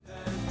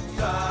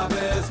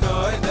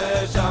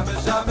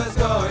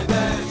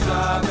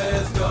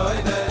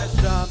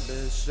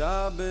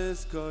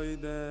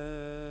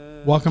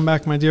Welcome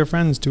back, my dear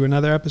friends, to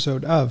another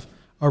episode of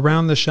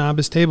Around the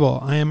Shabbos Table.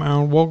 I am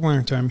Aaron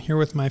Wogelanter. I'm here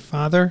with my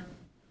father,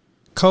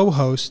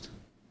 co-host,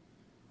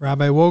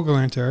 Rabbi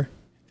Wogelanter,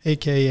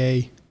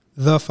 a.k.a.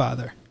 The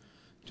Father.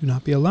 Do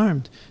not be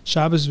alarmed.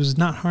 Shabbos was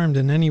not harmed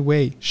in any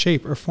way,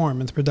 shape, or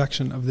form in the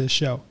production of this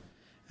show.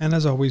 And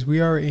as always, we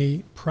are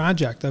a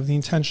project of the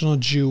Intentional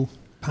Jew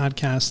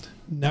Podcast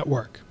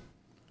Network.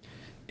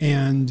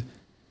 And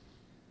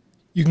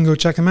you can go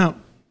check them out,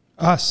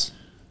 us,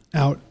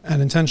 out at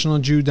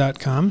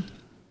intentionaljew.com,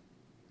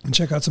 and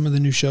check out some of the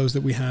new shows that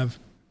we have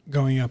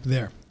going up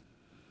there.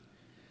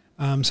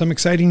 Some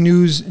exciting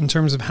news in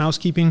terms of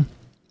housekeeping,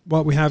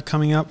 what we have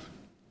coming up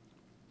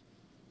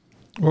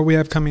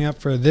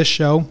for this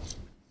show.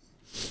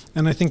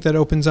 And I think that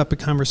opens up a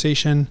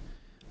conversation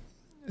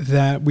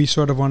that we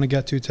sort of want to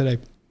get to today.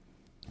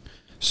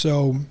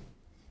 So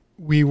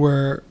we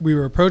were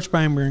approached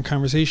by him. We were in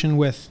conversation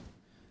with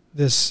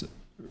this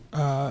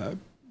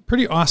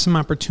pretty awesome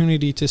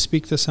opportunity to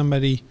speak to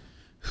somebody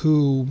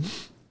who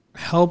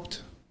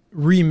helped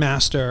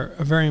remaster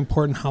a very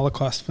important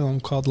Holocaust film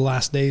called The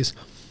Last Days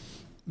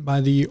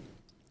by the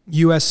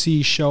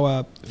USC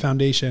Shoah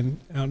Foundation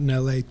out in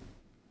LA.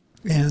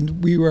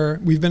 And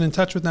we've been in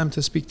touch with them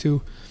to speak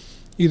to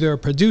either a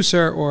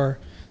producer or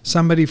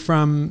somebody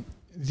from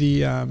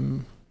the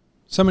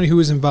somebody who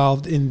was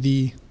involved in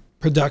the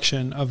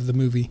production of the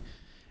movie.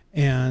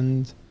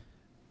 And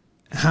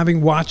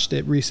having watched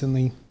it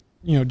recently,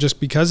 just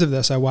because of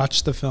this, I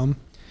watched the film,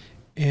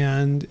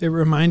 and it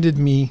reminded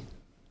me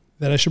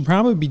that I should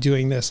probably be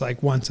doing this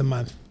like once a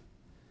month,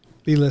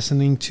 be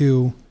listening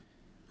to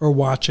or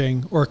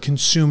watching or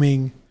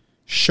consuming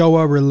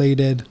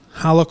Shoah-related,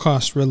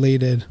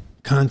 Holocaust-related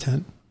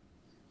content.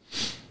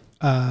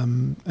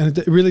 And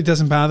it really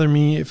doesn't bother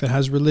me if it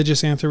has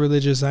religious,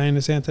 anti-religious,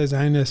 Zionist,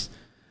 anti-Zionist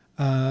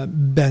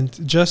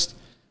bent, just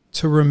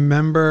to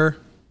remember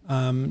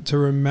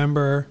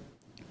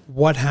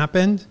what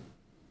happened,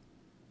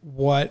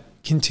 what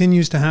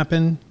continues to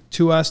happen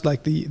to us,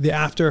 like the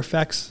after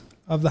effects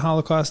of the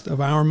Holocaust,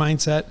 of our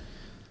mindset,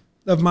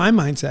 of my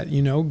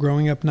mindset,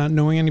 growing up not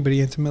knowing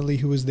anybody intimately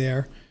who was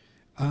there,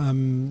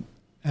 and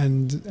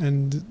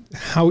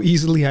how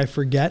easily I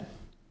forget,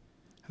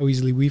 how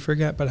easily we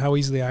forget, but how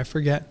easily I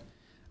forget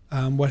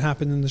what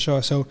happened in the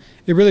show. So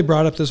it really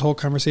brought up this whole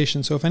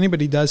conversation. So if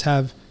anybody does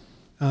have,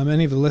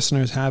 any of the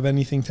listeners have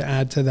anything to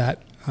add to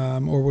that,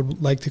 or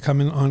would like to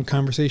come in on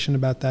conversation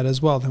about that as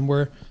well, then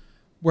we're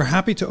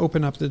happy to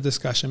open up the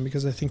discussion,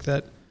 because I think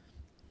that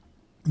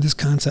this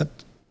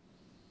concept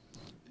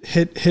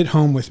hit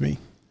home with me.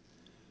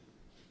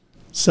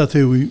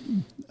 Satya,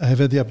 I have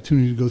had the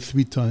opportunity to go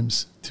 3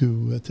 times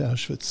to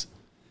Auschwitz,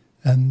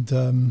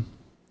 and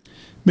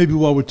maybe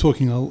while we're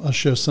talking, I'll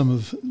share some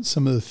of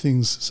the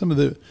things, some of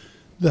the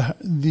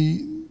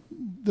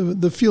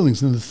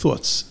feelings and the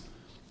thoughts,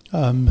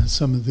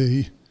 some of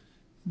the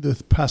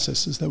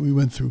processes that we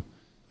went through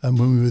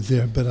when we were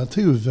there. But I'll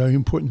tell you a very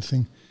important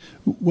thing.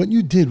 What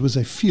you did was,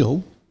 I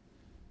feel,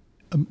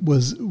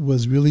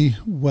 was really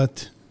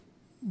what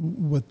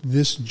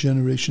this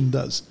generation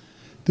does.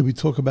 That we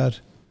talk about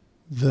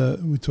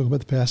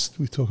the past.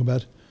 We talk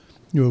about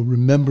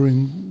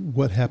remembering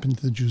what happened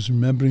to the Jews,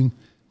 remembering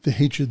the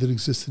hatred that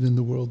existed in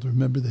the world,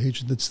 remember the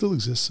hatred that still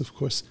exists, of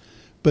course.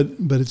 But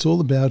it's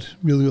all about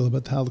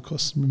the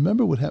Holocaust.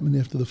 Remember what happened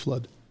after the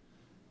flood.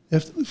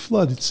 After the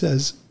flood, it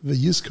says,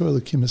 "Vayizkar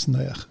Elokim es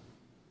Noach."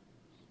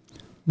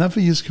 Not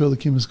Vayizkar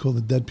Elokim is called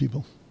the dead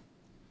people.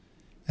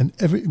 And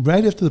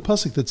right after the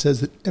pasuk that says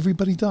that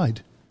everybody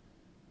died,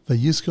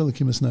 Vayizkar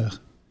Elokim es Noach.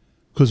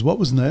 Because what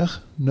was Noach?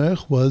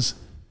 Noach was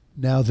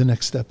now the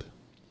next step.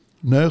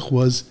 Noach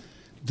was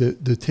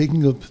the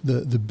taking up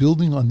the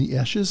building on the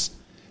ashes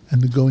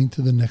and the going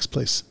to the next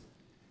place.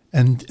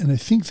 And I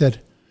think that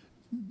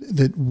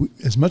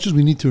as much as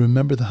we need to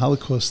remember the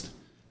Holocaust,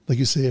 like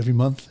you say, every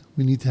month,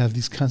 we need to have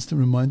these constant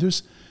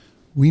reminders.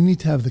 We need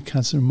to have the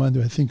constant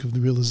reminder, I think, of the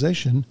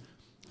realization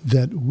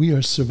that we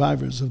are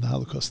survivors of the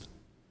Holocaust.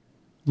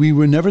 We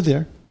were never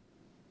there,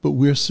 but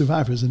we're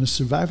survivors. And a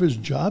survivor's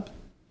job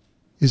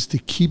is to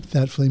keep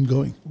that flame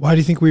going. Why do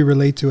you think we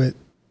relate to it?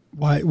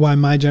 Why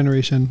my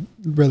generation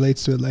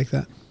relates to it like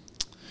that?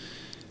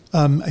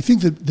 I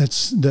think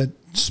that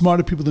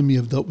smarter people than me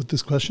have dealt with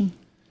this question,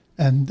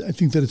 and I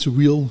think that it's a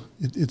real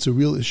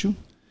issue.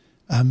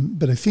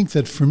 But I think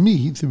that for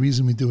me, the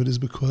reason we do it is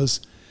because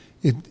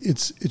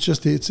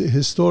it's a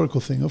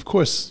historical thing. Of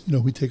course,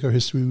 we take our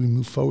history, we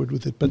move forward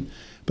with it, but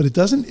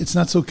it's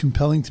not so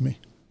compelling to me.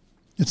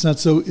 It's not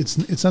so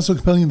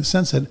compelling in the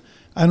sense that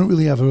I don't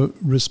really have a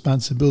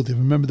responsibility. I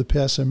remember the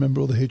past, I remember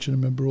all the hatred, I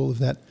remember all of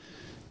that.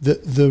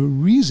 The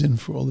reason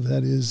for all of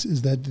that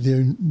is that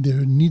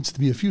there needs to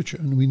be a future,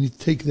 and we need to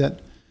take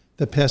that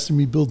past and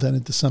rebuild that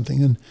into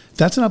something, and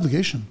that's an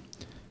obligation.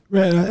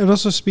 Right. It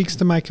also speaks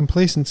to my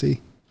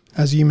complacency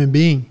as a human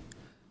being,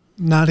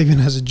 not even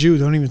as a Jew.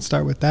 Don't even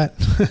start with that,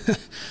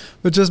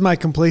 but just my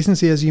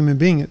complacency as a human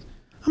being.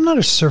 I'm not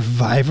a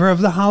survivor of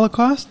the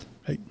Holocaust,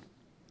 right?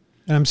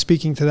 And I'm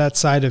speaking to that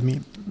side of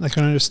me. I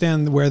can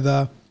understand where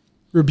the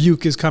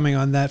rebuke is coming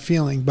on that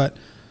feeling. But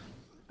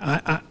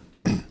I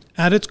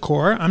at its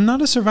core, I'm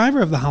not a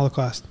survivor of the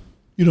Holocaust.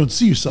 You don't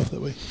see yourself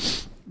that way,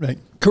 right?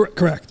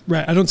 Correct.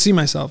 Right. I don't see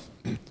myself.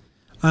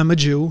 I'm a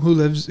Jew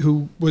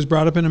who was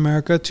brought up in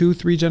America,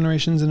 2-3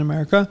 generations in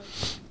America,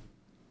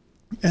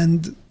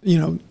 and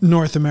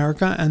North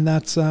America, and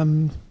that's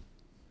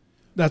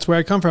where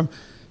I come from.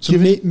 So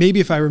maybe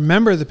if I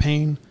remember the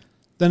pain,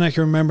 then I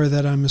can remember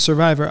that I'm a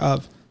survivor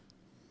of.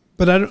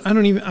 But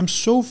I'm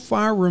so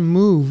far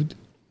removed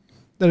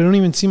that I don't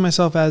even see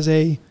myself as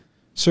a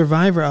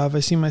survivor of. I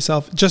see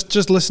myself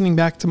just listening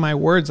back to my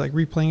words, like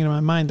replaying it in my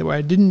mind, that where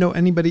I didn't know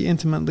anybody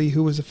intimately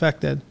who was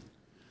affected.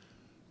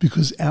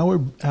 Because our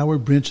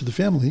branch of the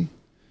family,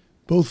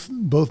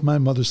 both my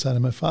mother's side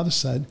and my father's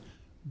side,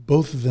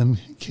 both of them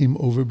came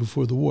over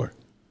before the war.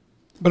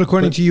 But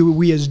according to you,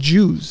 we as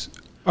Jews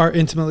are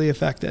intimately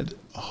affected.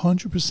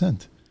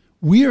 100%.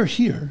 We are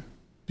here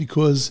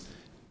because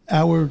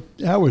our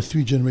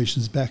 3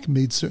 generations back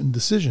made certain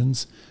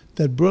decisions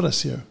that brought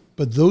us here.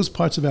 But those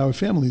parts of our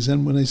families,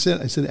 and when I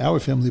said our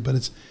family, but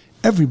it's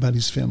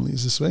everybody's family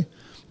is this way,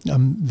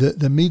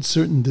 that made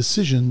certain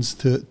decisions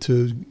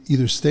to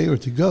either stay or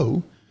to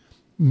go,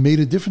 made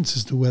a difference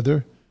as to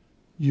whether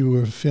you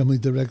were a family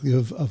directly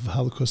of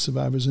Holocaust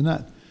survivors or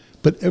not.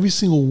 But every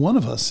single one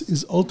of us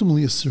is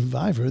ultimately a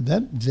survivor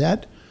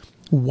that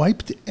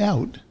wiped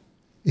out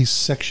a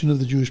section of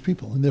the Jewish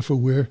people, and therefore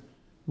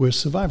we're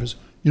survivors.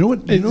 You know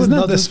what? Isn't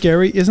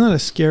that a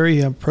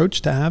scary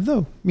approach to have,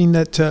 though? I mean,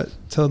 that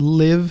to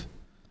live,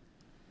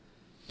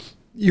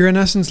 you're in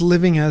essence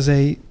living as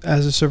a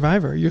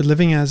survivor. You're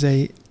living as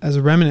a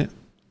remnant.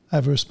 I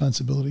have a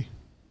responsibility.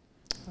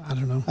 I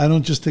don't know. I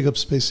don't just take up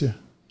space here.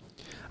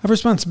 I have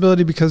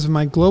responsibility because of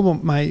my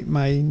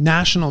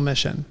national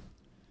mission.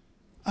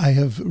 I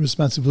have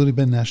responsibility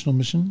by national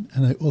mission,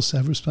 and I also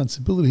have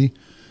responsibility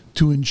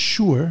to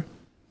ensure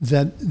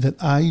that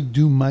I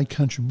do my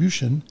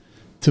contribution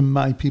to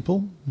my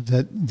people,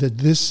 that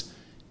this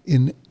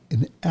in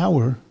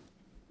our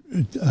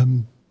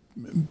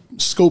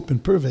scope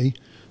and purvey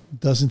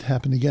doesn't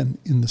happen again,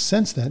 in the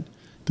sense that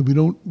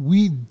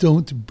we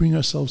don't bring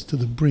ourselves to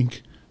the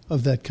brink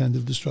of that kind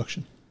of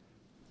destruction.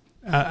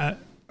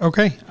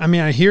 Okay. I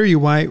mean, I hear you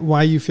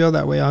why you feel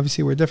that way.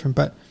 Obviously, we're different,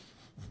 but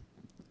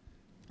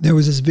there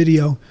was this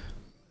video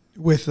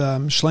with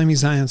Shlomi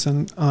Zions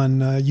on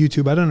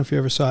YouTube. I don't know if you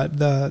ever saw it.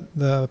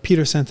 The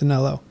Peter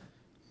Santinello,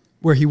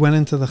 where he went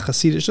into the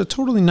Hasidic, a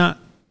totally not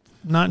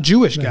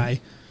Jewish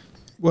guy,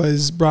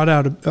 was brought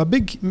out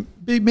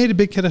made a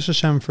big Kiddush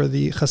Hashem for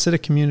the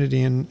Hasidic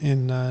community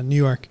in New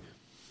York,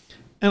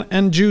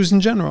 and Jews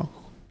in general.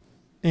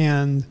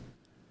 And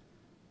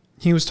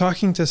he was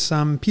talking to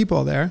some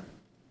people there,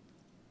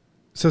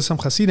 so some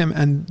Hasidim,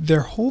 and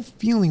their whole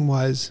feeling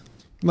was,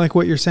 like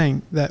what you're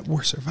saying, that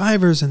we're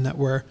survivors and that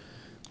we're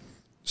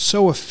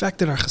so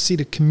affected, our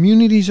Hasidic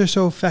communities are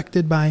so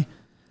affected by,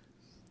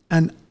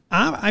 and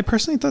I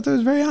personally thought that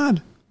was very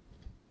odd.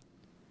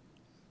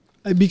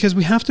 Because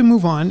we have to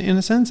move on, in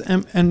a sense,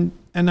 and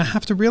I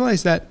have to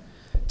realize that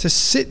to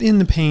sit in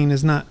the pain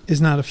is not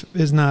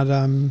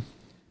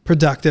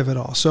productive at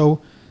all.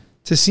 So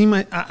to see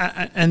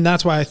and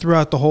that's why I threw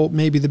out the whole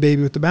maybe the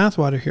baby with the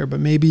bathwater here,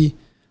 but maybe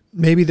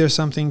there's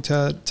something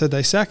to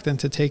dissect and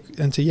to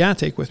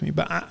take with me.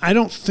 But I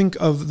don't think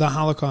of the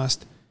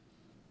Holocaust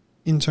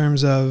in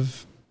terms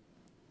of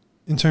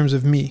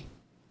me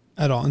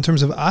at all. In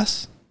terms of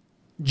us,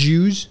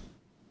 Jews,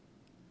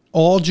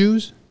 all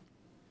Jews.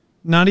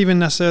 Not even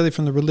necessarily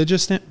from the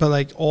religious stand, but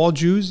like all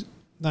Jews,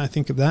 I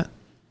think of that.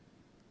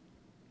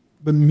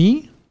 But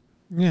me,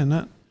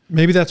 not.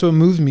 Maybe that's what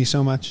moved me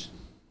so much,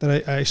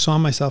 that I saw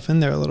myself in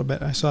there a little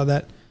bit. I saw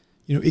that,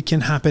 it can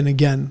happen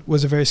again,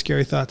 was a very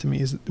scary thought to me.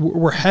 Is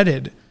we're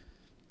headed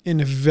in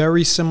a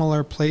very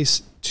similar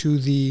place to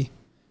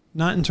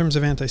not in terms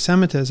of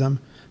anti-Semitism,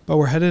 but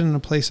we're headed in a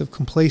place of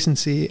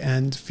complacency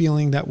and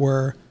feeling that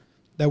we're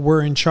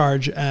in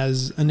charge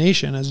as a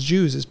nation, as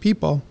Jews, as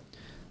people.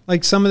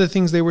 Like some of the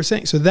things they were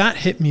saying. So that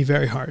hit me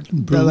very hard.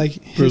 Berlin,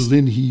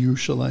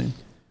 Yerushalayim.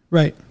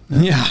 Right.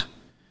 Yeah.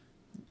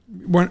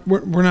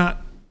 We're not,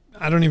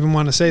 I don't even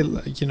want to say,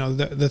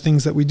 the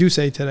things that we do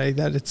say today,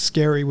 that it's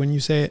scary when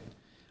you say it.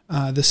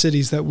 The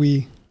cities that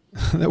we're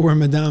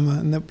Madama,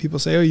 and that people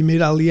say, oh, you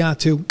made Aliyah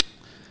to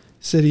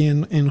city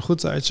in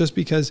Chutzah. It's just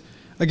because,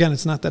 again,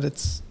 it's not that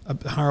it's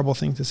a horrible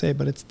thing to say,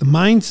 but it's the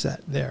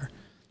mindset there.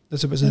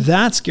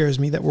 That scares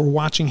me, that we're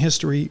watching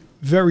history,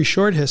 very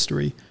short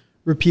history,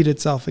 repeat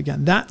itself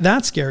again.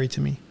 That's scary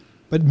to me.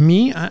 But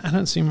me, I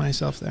don't see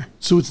myself there.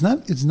 So it's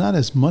not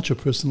as much a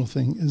personal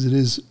thing as it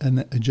is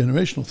a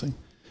generational thing.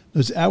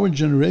 There's our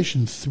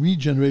generation, 3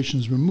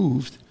 generations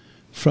removed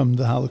from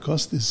the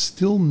Holocaust, is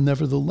still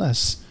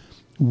nevertheless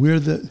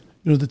where the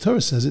Torah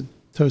says it.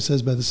 The Torah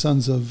says by the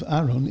sons of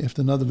Aaron,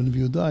 after another one of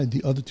you died,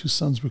 the other 2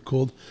 sons were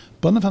called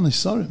Banav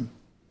HaNesarim,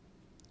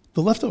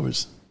 the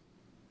leftovers.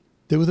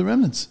 They were the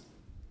remnants.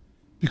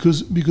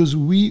 Because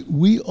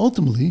we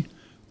ultimately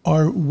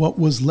are what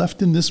was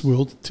left in this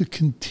world to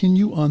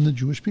continue on the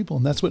Jewish people.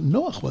 And that's what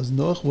Noach was.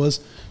 Noach was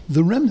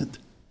the remnant.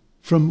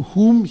 from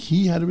whom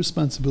he had a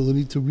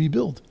responsibility to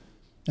rebuild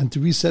and to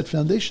reset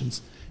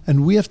foundations.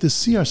 And we have to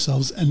see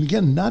ourselves, and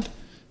again, not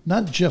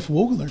Jeff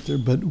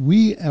Wogelharter, but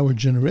our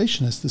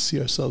generation has to see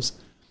ourselves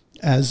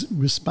as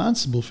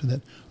responsible for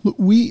that. Look,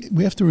 we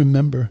have to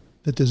remember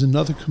that there's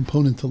another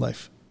component to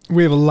life.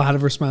 We have a lot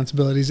of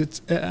responsibilities.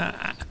 It's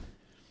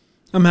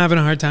I'm having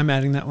a hard time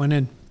adding that one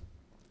in.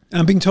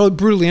 I'm being told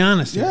brutally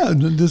honest here. Yeah,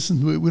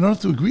 listen, we don't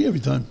have to agree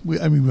every time. We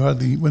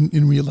hardly, when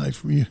in real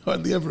life, we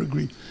hardly ever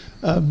agree.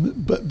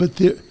 But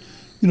there,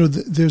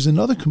 there's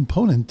another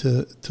component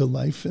to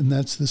life, and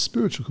that's the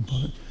spiritual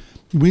component.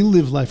 We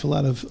live life a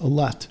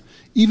lot.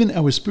 Even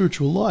our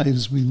spiritual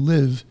lives, we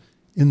live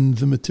in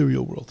the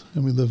material world,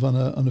 and we live on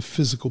a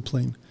physical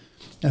plane,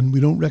 and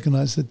we don't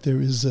recognize that there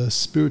is a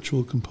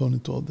spiritual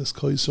component to all this.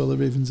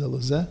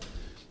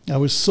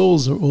 Our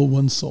souls are all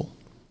one soul,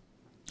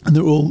 and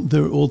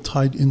they're all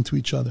tied into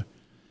each other,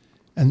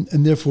 and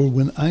therefore,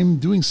 when I'm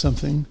doing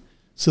something,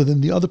 so then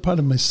the other part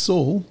of my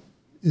soul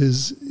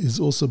is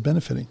also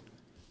benefiting,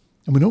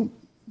 and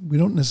we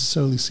don't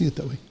necessarily see it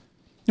that way.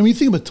 And when you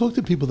think about, talk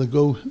to people that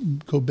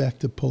go back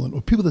to Poland,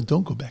 or people that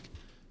don't go back,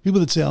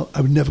 people that say,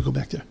 I would never go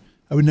back there.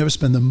 I would never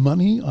spend the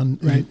money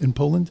in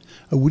Poland.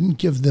 I wouldn't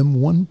give them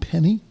one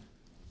penny.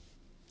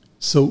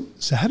 So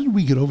how did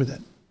we get over that?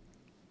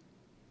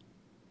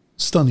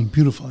 Stunning,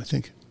 beautiful, I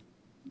think.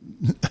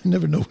 I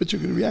never know what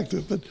you're going to react to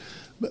it,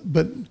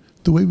 but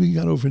the way we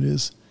got over it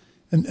is,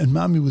 and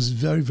Mommy was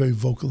very, very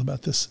vocal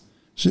about this.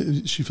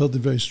 She felt it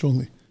very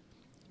strongly,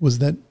 was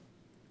that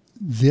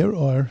there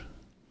are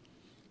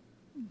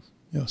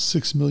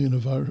 6 million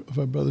of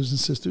our brothers and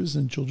sisters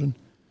and children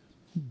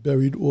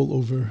buried all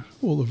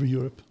over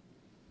Europe.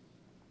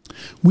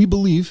 We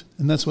believe,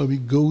 and that's why we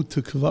go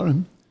to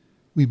Kvarim,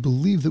 we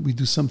believe that we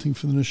do something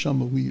for the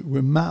neshama.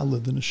 We're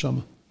ma'ala the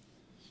neshama.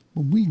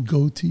 When we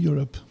go to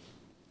Europe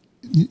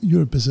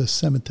is a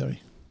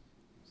cemetery.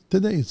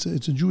 Today it's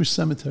a Jewish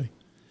cemetery.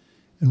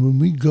 And when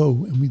we go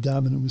and we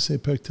daven and we say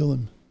Perek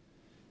Tehillim,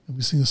 and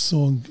we sing a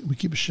song, we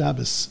keep a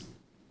Shabbos,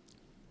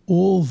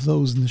 all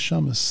those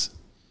neshamas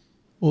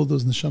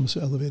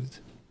are elevated.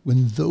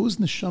 When those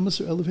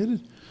neshamas are elevated,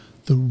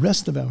 the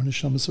rest of our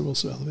neshamas are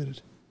also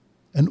elevated.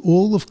 And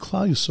all of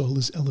Klal Yisrael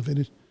is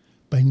elevated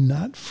by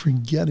not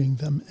forgetting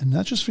them, and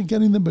not just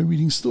forgetting them by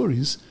reading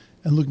stories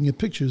and looking at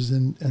pictures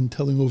and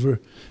telling over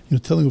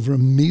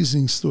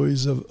amazing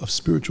stories of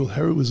spiritual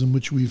heroism,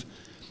 which we've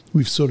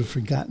sort of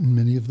forgotten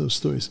many of those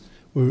stories.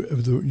 Or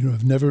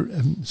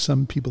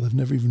some people have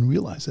never even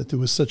realized that there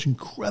was such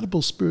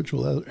incredible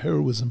spiritual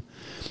heroism.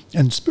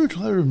 And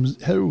spiritual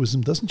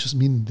heroism doesn't just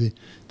mean the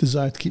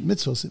desire to keep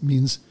mitzvahs. It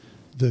means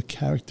the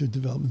character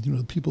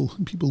development. People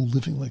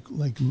living like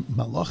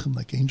malachim,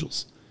 like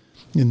angels,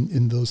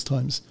 in those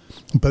times.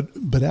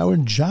 But our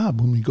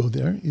job when we go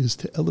there is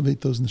to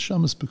elevate those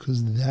neshamas,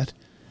 because that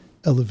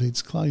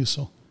elevates Klal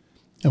Yisrael,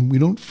 and we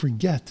don't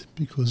forget,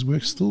 because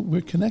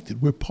we're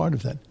connected. We're part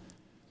of that.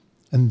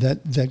 And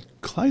that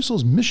Klal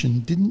Yisrael's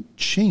mission didn't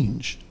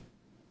change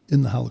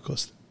in the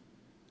Holocaust.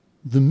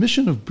 The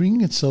mission of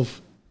bringing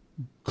itself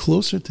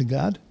closer to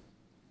God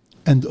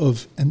and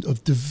of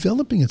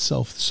developing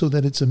itself so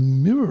that it's a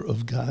mirror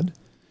of God,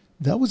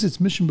 that was its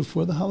mission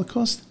before the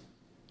Holocaust,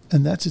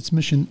 and that's its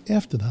mission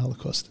after the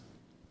Holocaust.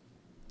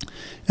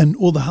 And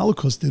all the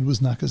Holocaust did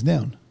was knock us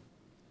down.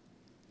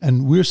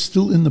 And we're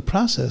still in the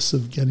process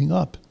of getting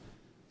up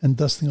and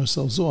dusting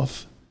ourselves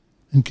off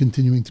and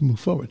continuing to move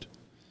forward.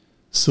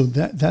 So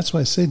that's why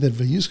I say that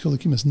Vayizkor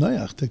Elokim es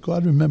Noach, that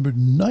God remembered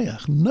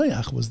Noach.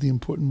 Noach was the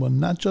important one,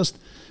 not just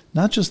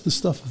the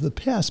stuff of the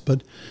past,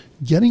 but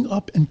getting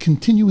up and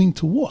continuing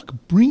to walk,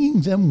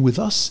 bringing them with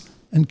us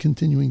and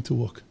continuing to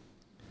walk.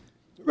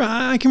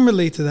 I can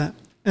relate to that,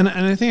 and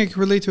I think I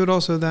can relate to it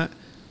also that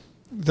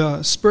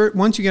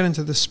once you get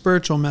into the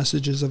spiritual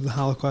messages of the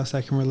Holocaust,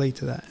 I can relate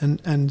to that.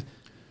 And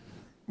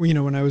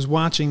when I was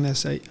watching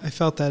this, I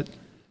felt that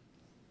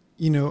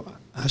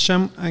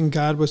Hashem and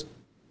God was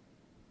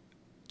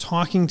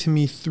talking to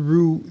me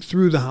through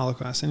the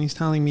Holocaust, and he's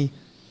telling me,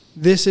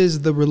 this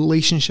is the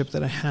relationship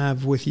that I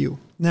have with you.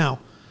 Now,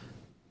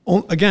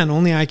 again,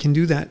 only I can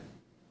do that,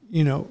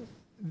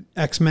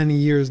 X many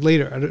years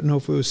later. I don't know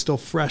if it was still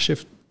fresh,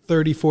 if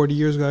 30, 40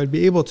 years ago I'd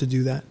be able to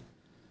do that.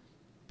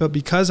 But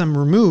because I'm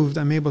removed,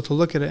 I'm able to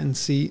look at it and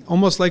see,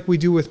 almost like we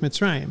do with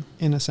Mitzrayim,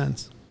 in a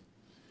sense.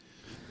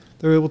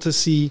 They're able to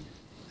see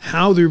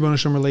how the Ribbono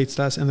Shel Olam relates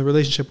to us and the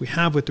relationship we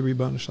have with the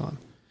Ribbono Shel Olam.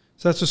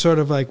 So that's a sort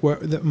of like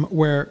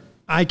where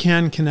I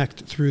can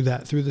connect through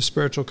the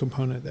spiritual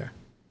component there.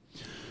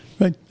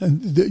 Right.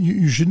 And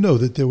you should know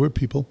that there were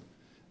people,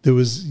 there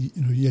was,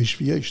 yesh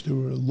v'yesh, there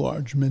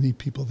were many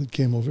people that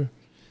came over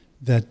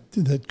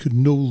that could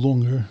no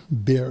longer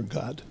bear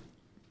God.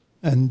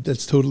 And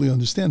that's totally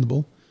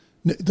understandable.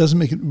 It doesn't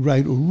make it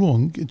right or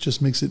wrong, it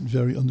just makes it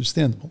very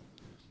understandable.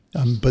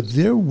 But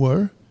there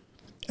were,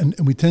 and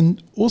we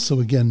tend also,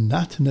 again,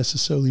 not to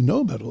necessarily know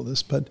about all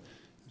this, but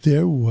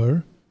there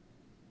were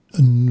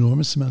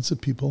enormous amounts of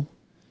people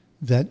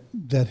that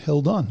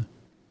held on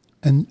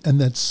and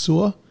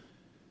that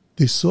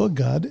they saw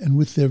God, and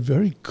with their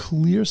very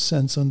clear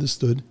sense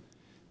understood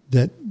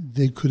that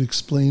they could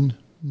explain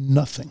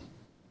nothing,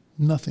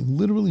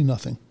 literally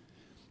nothing.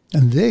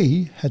 And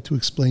they had to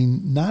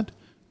explain not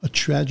a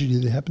tragedy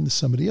that happened to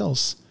somebody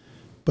else,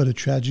 but a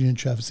tragedy and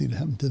travesty that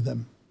happened to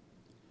them.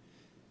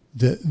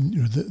 The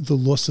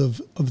loss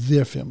of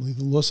their family,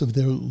 the loss of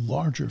their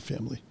larger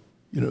family,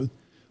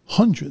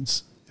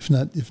 hundreds, if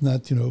not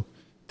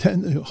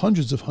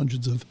hundreds of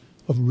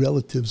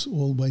relatives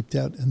all wiped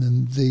out, and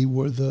then they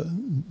were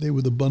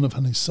the bun of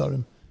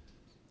Hanesarim.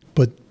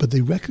 But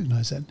they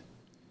recognize that,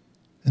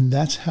 and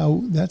that's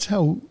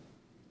how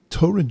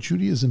Torah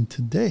Judaism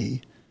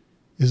today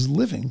is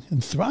living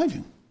and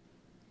thriving,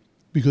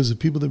 because of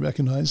people that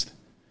recognized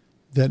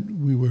that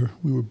we were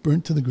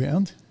burnt to the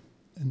ground,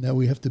 and now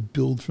we have to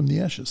build from the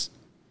ashes.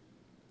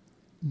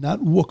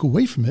 Not walk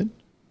away from it,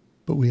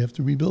 but we have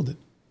to rebuild it.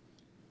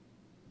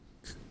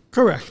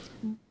 Correct.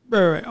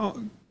 Right.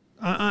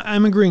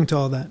 I'm agreeing to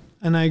all that.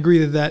 And I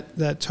agree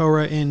that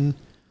Torah in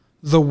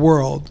the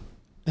world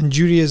and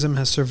Judaism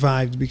has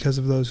survived because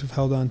of those who've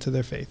held on to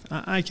their faith.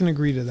 I can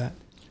agree to that.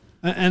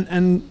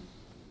 And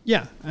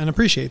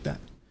appreciate that.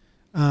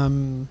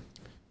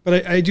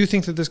 But I do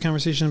think that this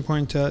conversation is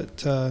important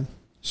to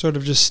sort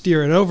of just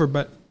steer it over.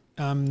 But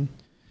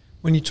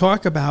when you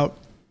talk about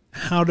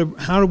how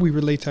do we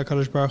relate to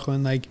HaKadosh Baruch Hu,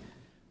 and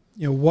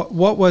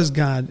what was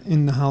God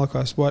in the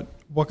Holocaust?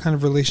 What kind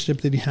of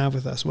relationship did he have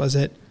with us? Was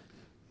it,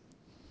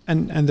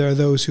 and there are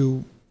those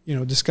who,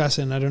 discuss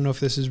it, and I don't know if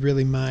this is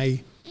really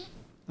my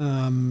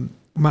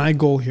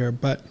goal here,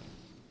 but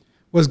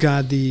was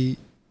God the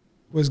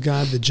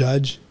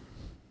judge?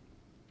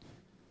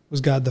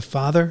 Was God the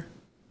father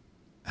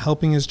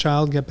helping his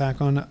child get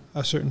back on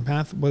a certain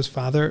path? Was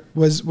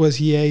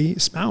he a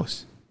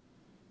spouse?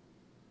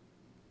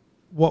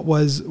 What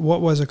was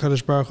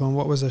HaKadosh Baruch Hu and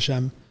what was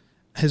Hashem,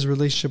 his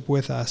relationship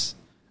with us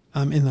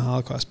in the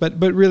Holocaust? But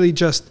really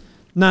just,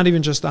 not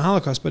even just the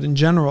Holocaust, but in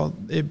general,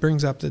 it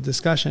brings up the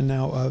discussion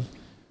now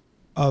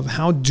of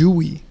how do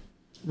we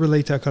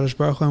relate to HaKadosh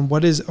Baruch Hu and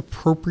what is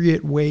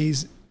appropriate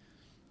ways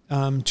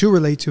to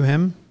relate to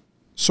him,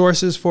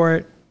 sources for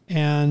it,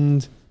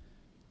 and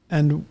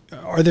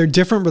are there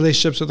different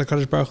relationships with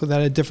HaKadosh Baruch Hu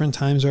that at different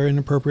times are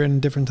inappropriate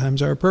and different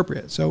times are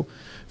appropriate? So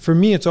for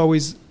me, it's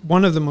always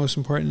one of the most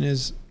important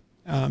is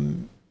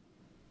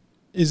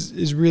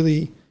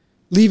really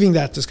leaving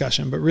that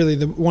discussion, but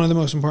really one of the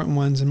most important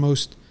ones and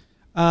most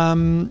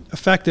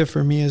effective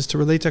for me is to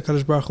relate to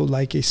HaKadosh Baruch Hu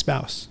like a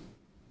spouse.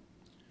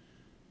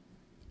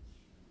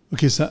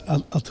 Okay, so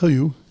I'll tell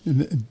you,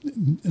 and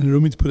I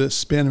don't mean to put a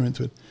spanner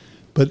into it,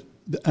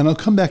 and I'll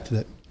come back to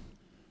that.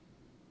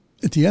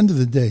 At the end of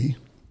the day,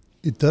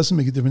 it doesn't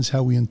make a difference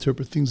how we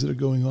interpret things that are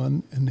going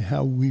on and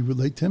how we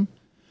relate to him,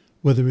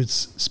 whether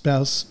it's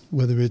spouse,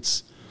 whether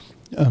it's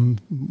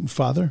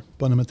father,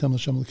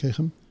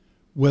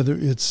 whether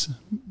it's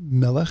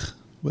melech,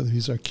 whether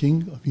he's our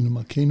king, Avinu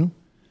Malkeinu,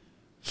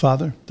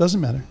 father, doesn't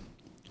matter.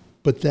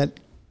 But that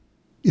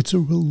it's a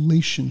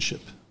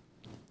relationship.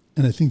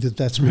 And I think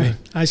that's right. where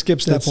I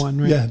skipped step one,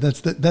 right? Yeah,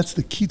 that's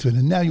the key to it.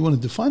 And now you want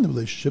to define the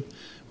relationship.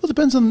 Well, it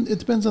depends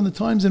on the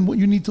times and what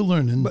you need to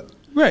learn.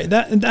 Right.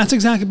 That's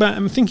exactly about.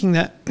 I'm thinking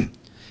that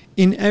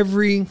in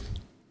every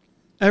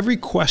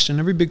question,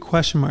 every big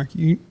question mark,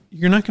 you're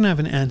not going to have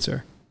an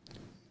answer.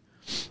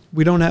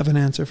 We don't have an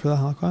answer for the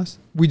Holocaust.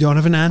 We don't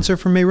have an answer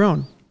for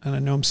Meron. And I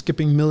know I'm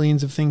skipping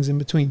millions of things in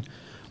between.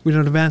 We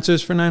don't have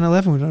answers for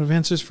 9/11. We don't have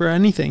answers for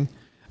anything.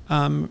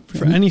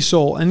 For any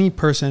soul, any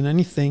person,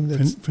 anything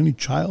that's for any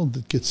child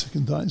that gets sick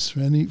and dies, for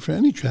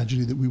any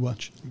tragedy that we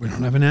watch. We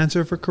don't have an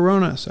answer for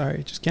Corona.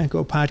 Sorry, just can't go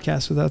a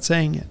podcast without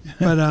saying it.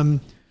 But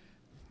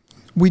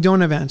we don't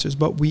have answers.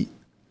 But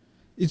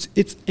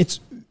it's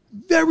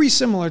very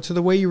similar to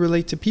the way you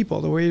relate to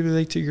people, the way you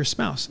relate to your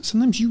spouse.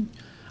 Sometimes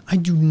I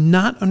do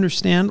not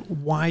understand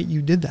why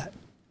you did that,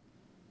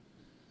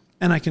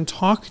 and I could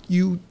talk to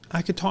you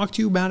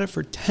about it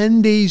for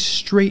 10 days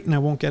straight, and I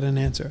won't get an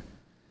answer.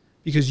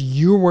 Because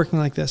you're working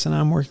like this and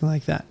I'm working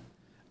like that.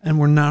 And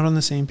we're not on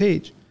the same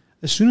page.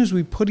 As soon as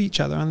we put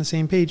each other on the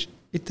same page,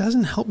 it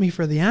doesn't help me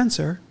for the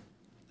answer.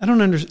 I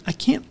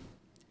can't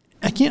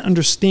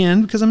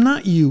understand because I'm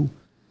not you.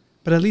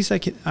 But at least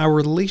our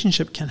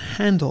relationship can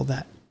handle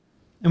that.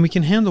 And we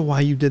can handle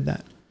why you did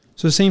that.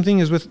 So the same thing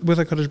is with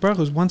HaKadosh Baruch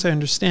Hu. Once I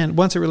understand,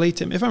 once I relate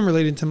to him, if I'm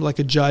relating to him like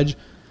a judge,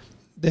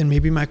 then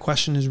maybe my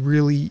question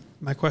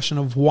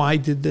of why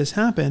did this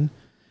happen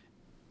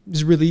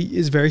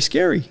is very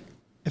scary.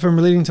 If I'm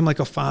relating to him like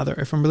a father,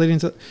 if I'm relating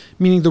to,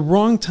 meaning the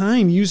wrong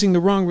time, using the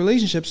wrong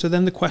relationship, so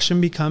then the question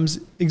becomes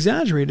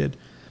exaggerated.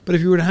 But if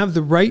you were to have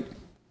the right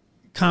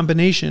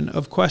combination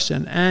of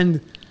question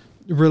and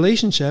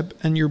relationship,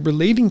 and you're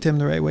relating to him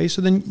the right way, so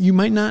then you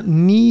might not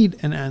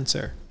need an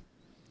answer.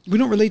 We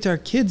don't relate to our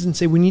kids and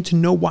say, we need to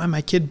know why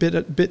my kid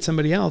bit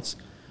somebody else.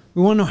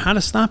 We want to know how to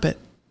stop it.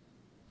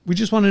 We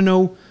just want to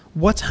know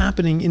what's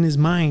happening in his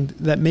mind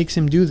that makes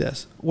him do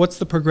this. What's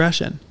the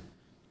progression?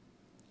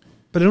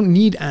 But I don't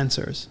need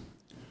answers.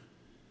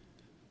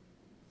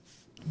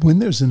 When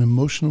there's an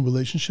emotional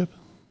relationship,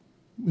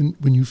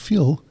 when you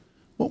feel,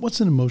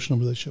 What's an emotional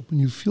relationship? When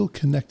you feel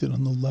connected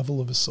on the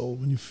level of a soul,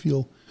 when you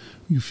feel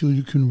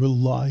you can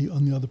rely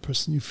on the other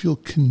person, you feel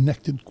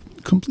connected,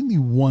 completely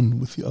one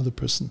with the other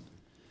person.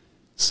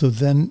 So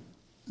then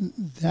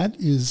that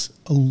is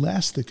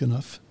elastic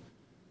enough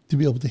to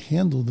be able to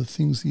handle the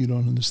things that you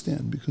don't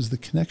understand, because the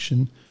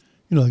connection,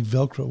 like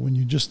Velcro, when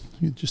you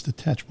just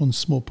attach one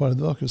small part of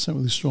the Velcro, it's not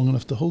really strong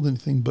enough to hold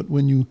anything, but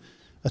when you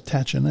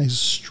attach a nice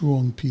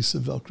strong piece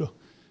of Velcro,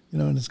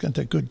 and it's got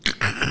that good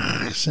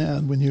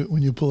sound when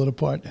you pull it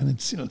apart, and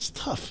it's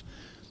tough.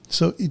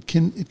 So it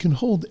can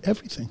hold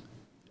everything,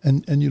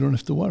 and you don't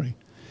have to worry.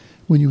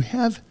 When you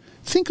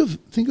think of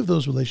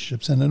those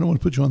relationships, and I don't want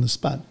to put you on the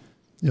spot,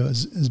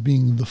 as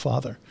being the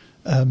father,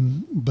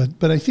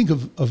 but I think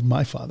of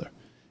my father,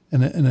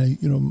 and I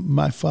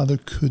my father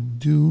could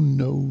do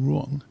no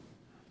wrong.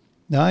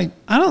 Now I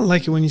don't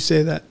like it when you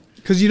say that,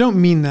 because you don't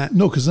mean that.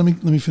 No, because let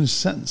me finish the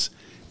sentence.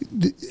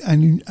 I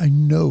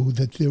know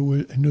there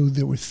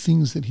were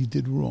things that he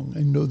did wrong.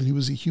 I know that he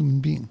was a human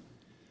being,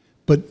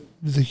 but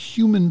the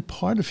human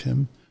part of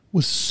him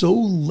was so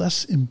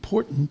less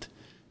important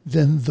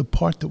than the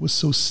part that was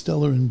so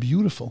stellar and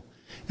beautiful.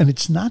 And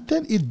it's not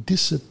that it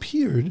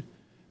disappeared,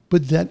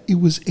 but that it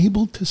was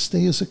able to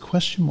stay as a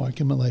question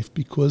mark in my life,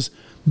 because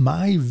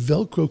my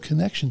Velcro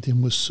connection to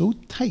him was so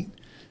tight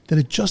that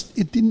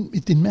it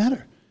didn't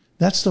matter.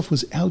 That stuff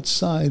was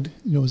outside,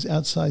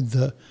 outside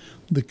the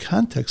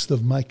context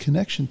of my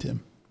connection to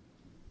him.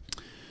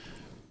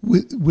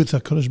 With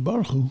HaKadosh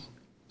Baruch Hu,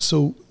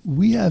 so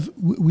we have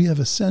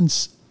a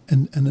sense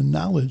and a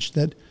knowledge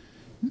that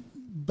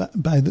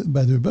by the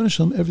Rebbeinu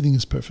Shalom, everything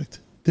is perfect.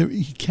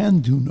 He can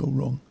do no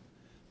wrong.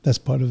 That's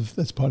part of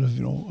our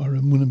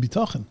Emunah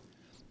B'Tachon,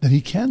 that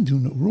he can do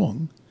no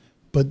wrong,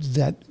 but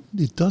that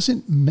it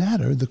doesn't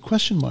matter. The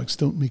question marks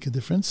don't make a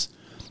difference,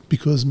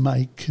 because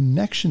my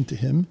connection to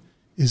him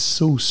is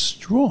so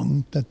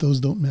strong that those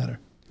don't matter.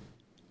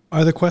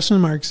 Are the question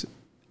marks,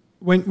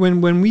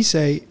 when we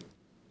say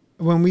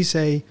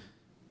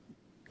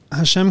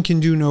Hashem can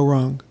do no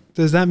wrong,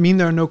 does that mean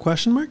there are no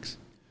question marks?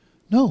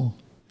 No.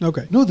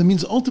 Okay. No, that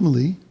means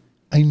ultimately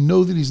I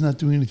know that he's not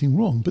doing anything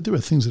wrong, but there are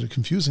things that are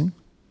confusing.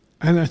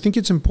 And I think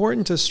it's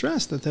important to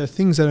stress that there are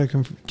things that are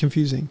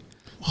confusing,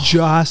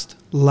 just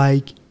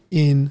like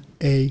in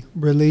a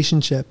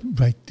relationship.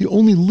 Right. The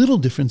only little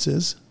difference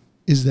is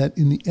that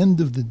in the end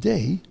of the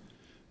day,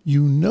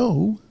 you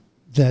know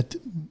that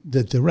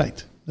they're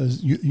right. We're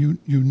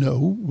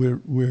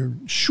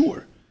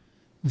sure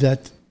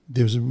that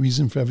there's a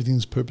reason for everything,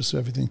 there's purpose for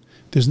everything.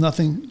 There's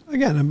nothing.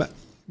 Again,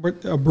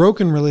 a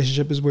broken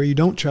relationship is where you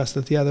don't trust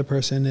that the other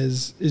person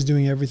is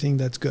doing everything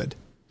that's good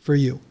for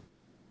you.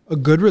 A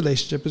good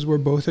relationship is where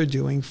both are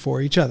doing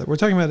for each other. We're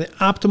talking about the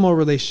optimal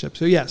relationship.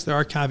 So yes, there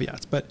are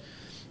caveats, but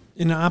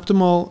in an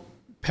optimal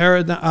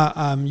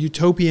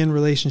utopian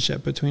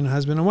relationship between a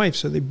husband and wife,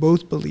 so they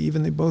both believe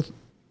and they both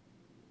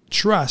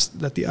trust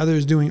that the other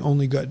is doing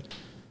only good.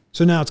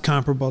 So now it's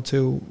comparable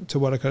to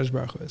what HaKadosh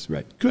Baruch Hu is,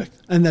 right? Correct.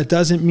 And that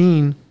doesn't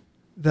mean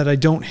that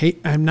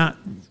I'm not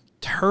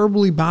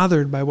terribly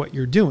bothered by what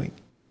you're doing.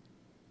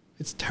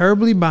 It's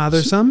terribly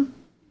bothersome,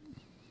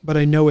 but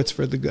I know it's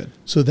for the good.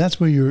 So that's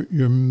where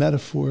your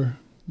metaphor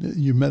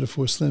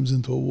slams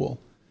into a wall,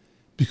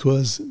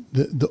 because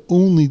the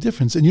only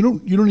difference, and you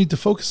don't need to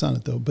focus on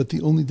it though, but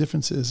the only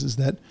difference is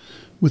that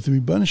with the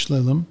Ribbono Shel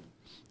Olam,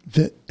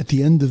 that at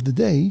the end of the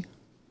day,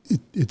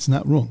 it's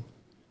not wrong.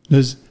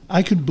 Because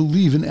I could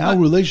believe in our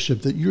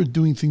relationship that you're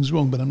doing things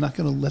wrong, but I'm not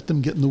going to let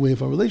them get in the way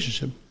of our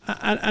relationship.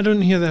 I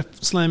don't hear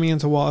that slamming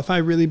into a wall. If I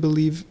really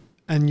believe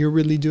and you're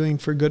really doing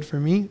for good for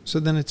me, so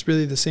then it's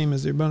really the same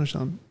as the Ribbono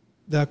Shel Olam.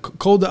 The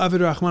kol da'avid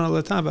rachman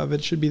al tava,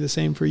 it should be the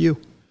same for you.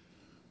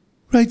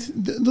 Right.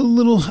 The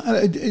little,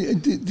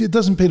 it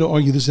doesn't pay to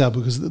argue this out,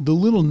 because the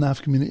little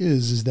nafkamina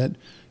is that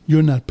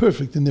you're not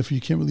perfect, and therefore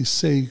you can't really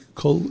say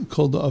kol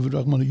da'avid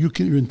rachman.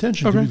 Your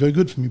intention can be very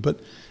good for me, but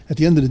at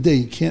the end of the day,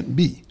 it can't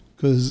be,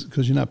 because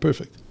you're not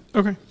perfect.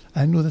 Okay.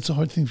 I know that's a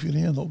hard thing for you to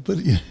handle, but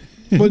yeah.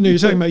 Well, no, you're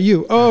talking about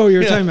you. Oh,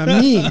 you're talking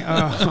about me.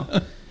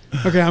 Oh.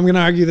 Okay, I'm going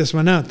to argue this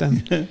one out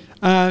then.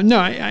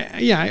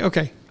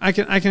 Okay, I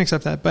can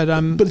accept that, but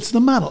it's the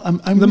model.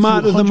 I'm the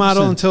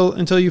model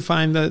until you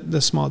find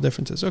the small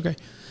differences. Okay,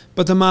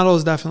 but the model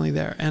is definitely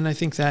there, and I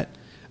think that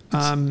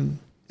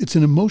it's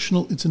an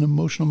emotional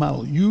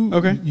model. You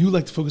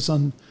like to focus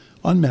on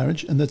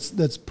marriage, and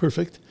that's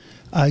perfect.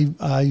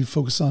 I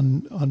focus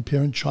on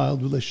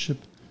parent-child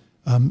relationship.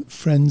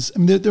 Friends. I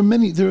mean, there are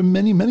many different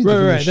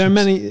relationships. There are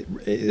many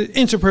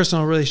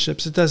interpersonal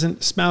relationships.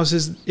 Spouse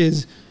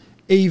is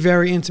a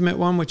very intimate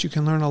one, which you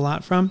can learn a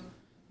lot from,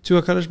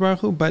 to HaKadosh Baruch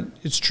Hu. But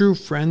it's true,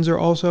 friends are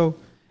also,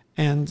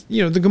 and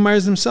the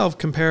Gemaras themselves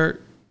compare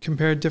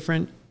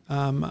different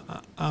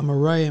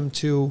Amoraim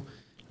to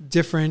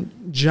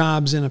different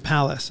jobs in a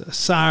palace. A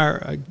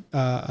sar,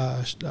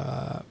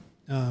 a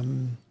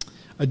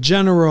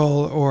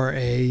general, or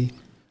a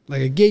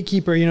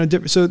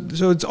gatekeeper, so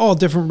it's all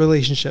different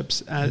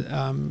relationships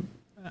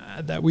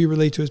that we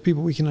relate to as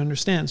people we can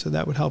understand. So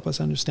that would help us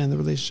understand the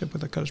relationship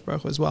with HaKadosh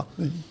Baruch Hu as well.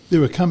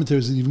 There are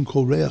commentators that even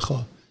call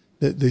Re'acha,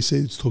 that they say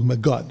it's talking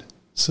about God.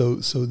 So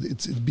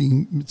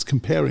it's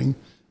comparing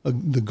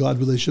the God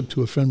relationship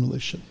to a friend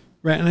relationship.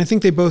 Right, and I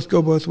think they both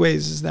go both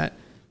ways. Is that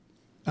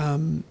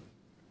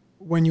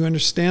when you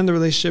understand the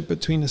relationship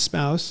between a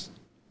spouse,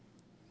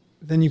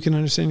 then you can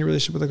understand your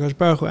relationship with HaKadosh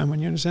Baruch Hu. And when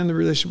you understand the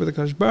relationship with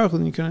HaKadosh Baruch Hu,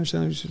 then you can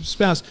understand the relationship with a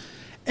spouse.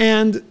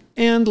 And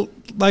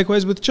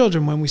likewise with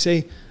children, when we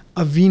say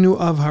Avinu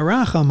av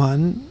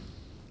harachaman,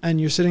 and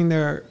you're sitting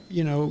there,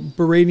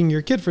 berating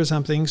your kid for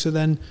something, so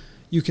then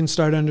you can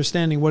start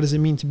understanding what does it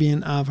mean to be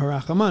an av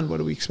harachaman? What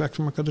do we expect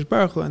from HaKadosh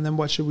Baruch Hu? And then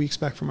what should we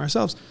expect from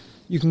ourselves?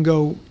 You can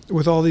go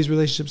with all these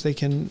relationships.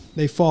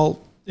 They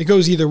fall. It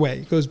goes either way.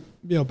 It goes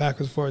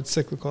backwards, forwards,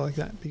 cyclical like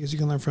that, because you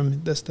can learn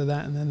from this to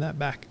that and then that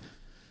back.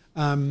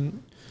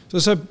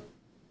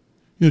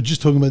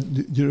 Just talking about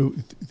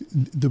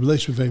the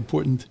relationship, very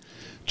important.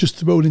 Just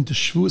throw it into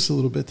Shavuos a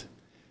little bit,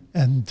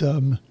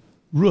 and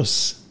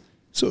Rus.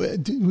 So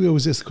we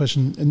always ask the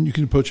question, and you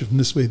can approach it from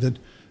this way: that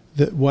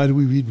why do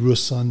we read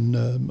Rus on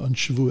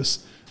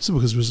Shavuos? So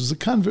because Rus was a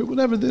convert,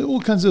 whatever. There are all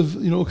kinds of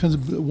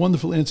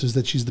wonderful answers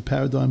that she's the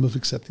paradigm of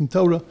accepting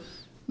Torah.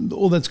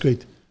 All that's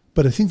great,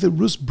 but I think that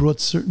Rus brought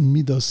certain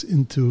midos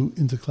into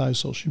Klal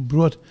Yisrael. She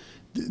brought.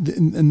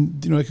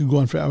 And I could go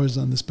on for hours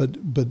on this, but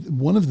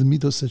one of the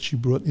mitos that she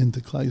brought into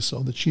Klal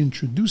Yisrael, that she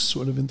introduced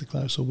sort of into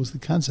Klal Yisrael, was the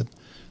concept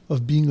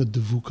of being a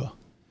devuka.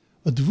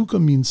 A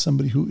devuka means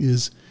somebody who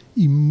is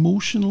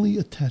emotionally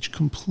attached,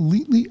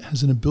 completely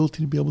has an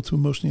ability to be able to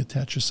emotionally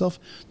attach yourself.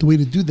 The way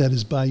to do that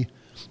is by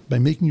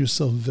making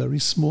yourself very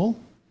small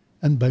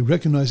and by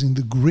recognizing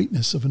the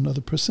greatness of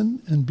another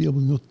person and be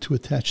able to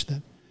attach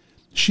that.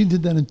 She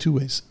did that in two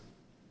ways.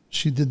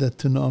 She did that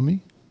to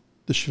Naomi,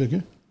 the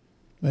Shviger,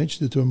 right? She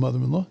did it to her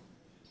mother-in-law.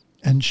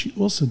 And she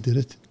also did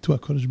it to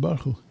HaKadosh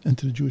Baruch Hu and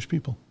to the Jewish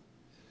people.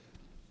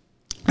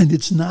 And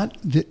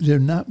they're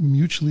not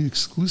mutually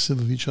exclusive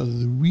of each other.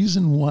 The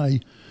reason why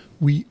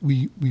we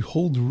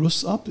hold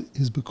Rus up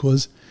is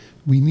because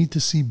we need to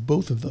see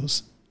both of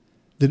those.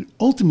 That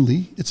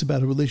ultimately, it's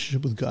about a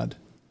relationship with God.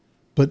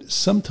 But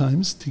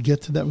sometimes, to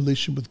get to that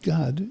relationship with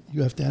God,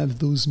 you have to have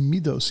those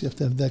midos. You have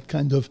to have that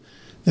kind of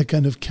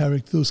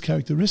character, those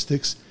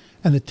characteristics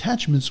and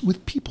attachments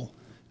with people.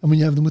 And when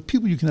you have them with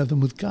people, you can have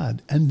them with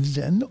God. And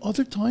then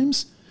other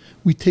times,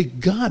 we take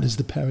God as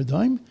the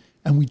paradigm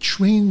and we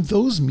train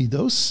those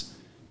midos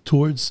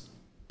towards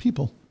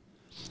people.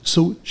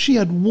 So she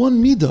had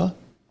one midah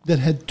that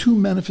had two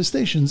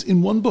manifestations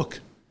in one book.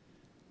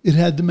 It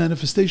had the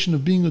manifestation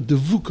of being a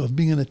devuka, of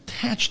being an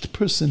attached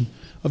person,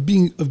 of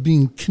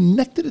being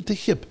connected at the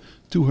hip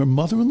to her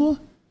mother-in-law,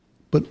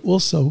 but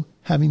also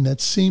having that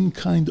same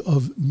kind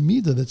of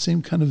midah, that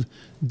same kind of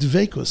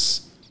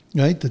dvekos,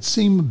 right? That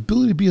same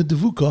ability to be a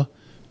devuka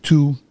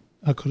to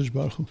HaKadosh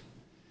Baruch Hu.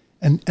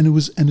 And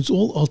it's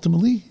all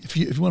ultimately, if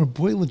you want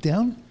to boil it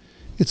down,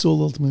 it's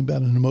all ultimately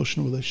about an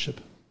emotional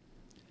relationship.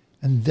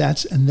 And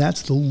that's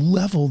the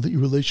level that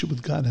your relationship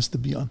with God has to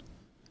be on.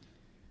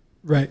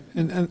 Right.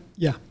 And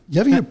yeah.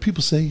 You ever hear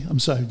people say,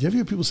 do you ever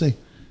hear people say,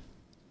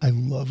 I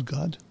love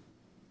God?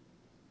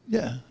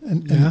 Yeah.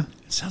 And it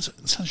sounds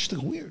just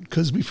like weird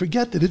because we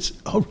forget that it's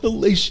a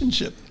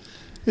relationship.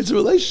 It's a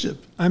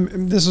relationship.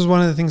 This is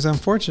one of the things I'm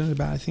fortunate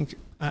about. I think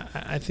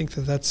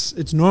that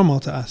it's normal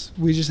to us.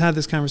 We just had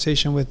this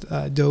conversation with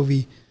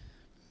Dovi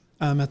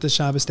at the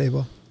Shabbos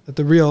table. At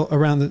the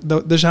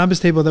the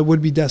Shabbos table that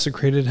would be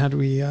desecrated had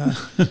we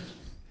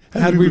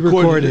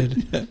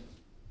recorded. Yeah.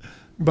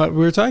 But we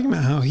were talking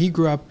about how he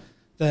grew up,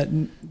 that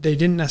they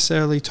didn't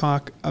necessarily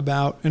talk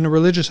about in a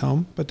religious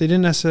home, but they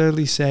didn't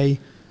necessarily say,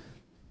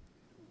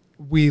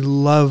 we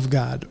love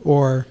God,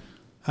 or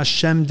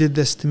Hashem did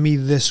this to me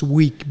this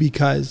week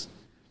because.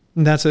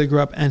 And that's how they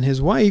grew up. And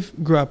his wife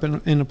grew up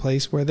in a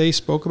place where they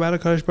spoke about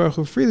HaKadosh Baruch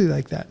Hu freely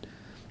like that.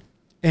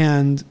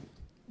 And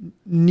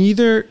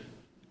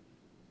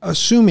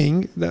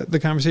assuming that the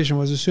conversation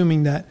was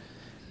assuming that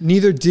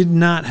neither did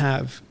not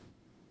have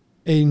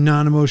a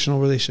non-emotional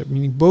relationship,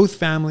 meaning both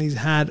families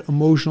had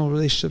emotional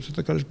relationships with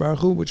HaKadosh Baruch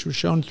Hu, which was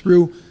shown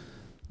through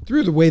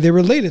the way they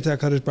related to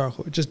HaKadosh Baruch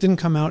Hu. It just didn't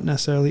come out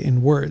necessarily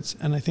in words.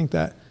 And I think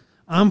that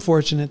I'm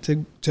fortunate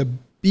to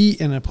be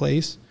in a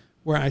place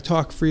where I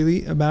talk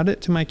freely about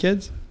it to my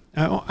kids.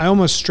 I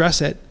almost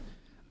stress it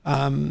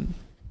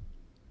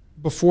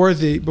before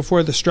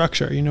the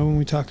structure. When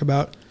we talk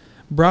about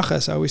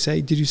brachas, I always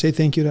say, did you say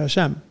thank you to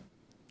Hashem?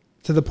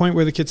 To the point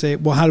where the kids say,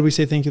 well, how do we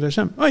say thank you to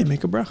Hashem? Oh, you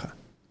make a bracha.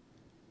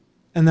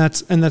 And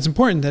that's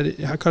important, that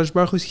HaKadosh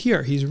Baruch Hu is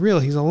here. He's real.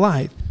 He's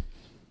alive.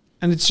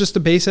 And it's just the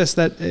basis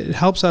that it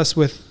helps us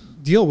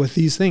deal with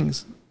these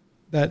things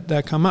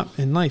that come up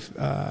in life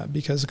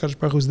because HaKadosh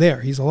Baruch Hu is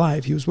there. He's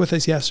alive. He was with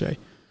us yesterday.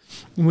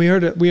 And we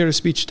heard a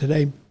speech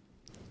today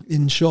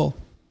in Shul,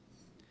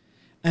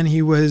 and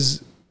he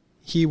was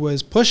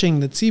pushing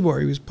the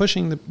tzibor, he was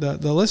pushing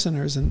the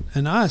listeners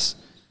and us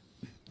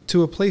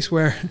to a place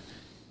where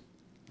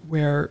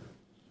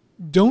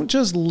don't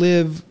just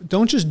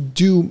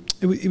do.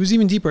 It was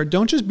even deeper.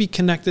 Don't just be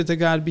connected to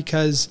God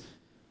because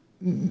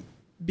you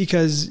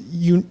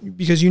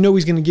know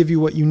He's going to give you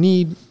what you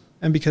need,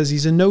 and because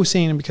He's a no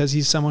saint, and because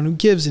He's someone who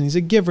gives, and He's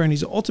a giver, and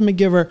He's the ultimate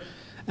giver.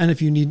 And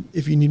if you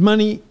need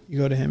money, you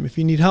go to him. If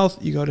you need health,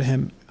 you go to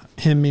him.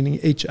 Him meaning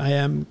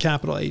H-I-M,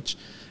 capital H.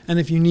 And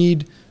if you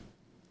need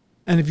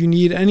anything,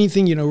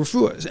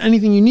 refuah,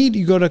 anything you need,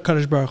 you go to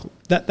Kadosh Baruch Hu.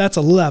 That's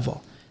a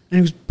level. And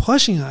he was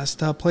pushing us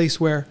to a place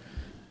where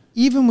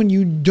even when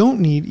you don't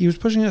need, he was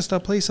pushing us to a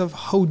place of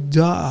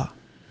hoda'ah,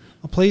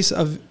 a place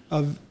of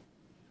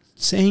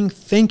saying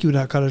thank you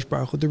to HaKadosh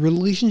Baruch Hu. The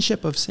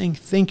relationship of saying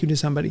thank you to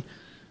somebody,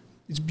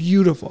 it's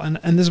beautiful. And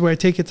this is where I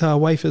take it to a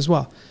wife as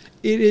well.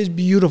 It is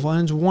beautiful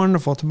and it's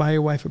wonderful to buy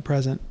your wife a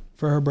present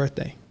for her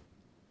birthday.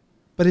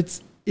 But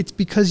it's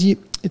because it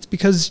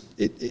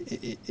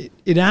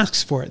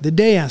asks for it. The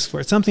day asks for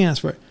it. Something asks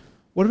for it.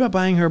 What about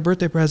buying her a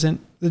birthday present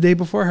the day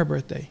before her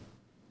birthday?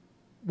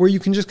 Where you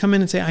can just come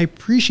in and say, I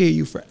appreciate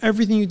you for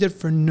everything you did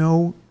for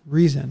no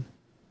reason.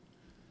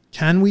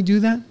 Can we do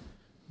that?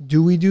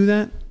 Do we do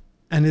that?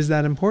 And is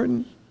that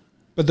important?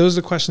 But those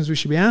are the questions we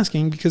should be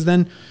asking, because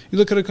then you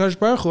look at HaKadosh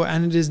Baruch Hu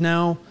and it is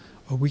now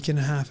a week and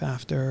a half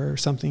after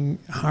something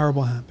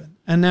horrible happened.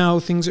 And now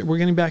we're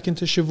getting back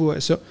into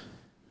Shavuot. So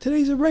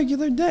today's a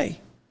regular day.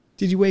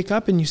 Did you wake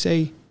up and you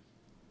say,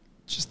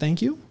 just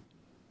thank you?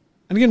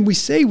 And again, we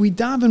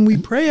daven, we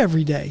pray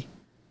every day.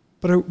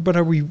 But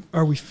are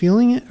we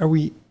feeling it?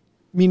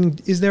 Meaning,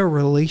 is there a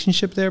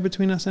relationship there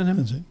between us and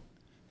him?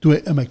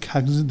 Am I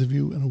cognizant of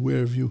you and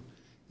aware of you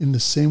in the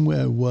same way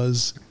I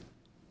was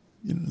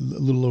a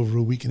little over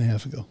a week and a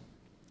half ago,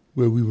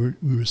 where we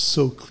were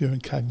so clear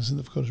and cognizant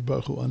of Kadosh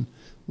Baruch Hu on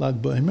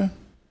Lag BaOmer?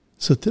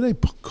 So today,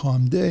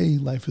 calm day,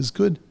 life is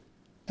good.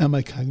 Am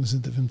I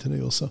cognizant of him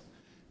today also?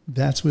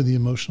 That's where the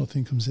emotional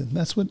thing comes in.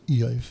 That's what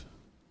Eov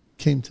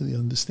came to the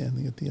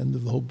understanding at the end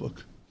of the whole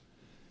book.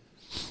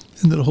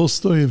 And the whole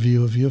story of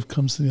Eov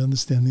comes to the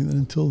understanding that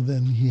until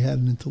then he had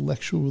an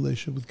intellectual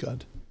relationship with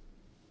God.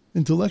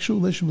 Intellectual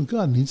relationship with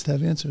God needs to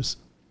have answers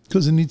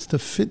because it needs to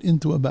fit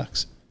into a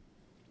box.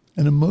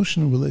 An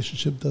emotional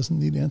relationship doesn't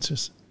need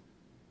answers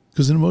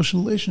because an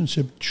emotional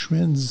relationship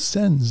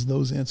transcends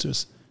those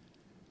answers.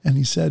 And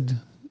he said,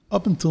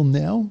 up until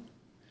now,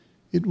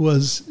 it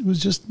was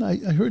just, I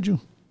heard you.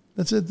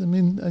 That's it. I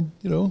mean,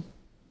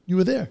 you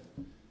were there.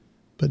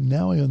 But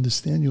now I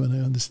understand you and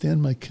I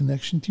understand my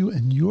connection to you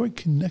and your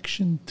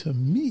connection to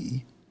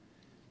me.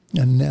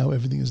 And now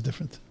everything is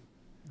different.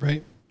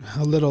 Right.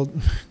 How little,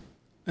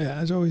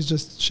 it always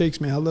just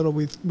shakes me how little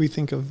we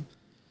think of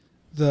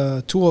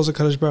the tools that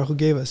Kadosh Baruch Hu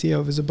gave us.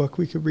 Eov is a book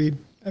we could read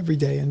every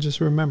day and just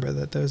remember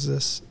that there's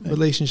this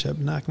relationship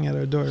knocking at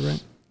our door,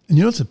 right? And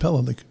it's a Pella.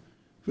 Like,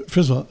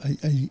 first of all,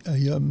 I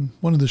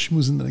one of the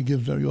shmuzim that I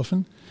give very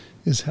often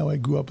is how I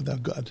grew up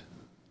without God.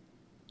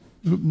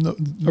 No,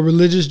 a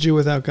religious Jew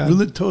without God.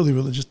 Totally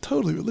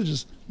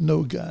religious.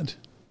 No God.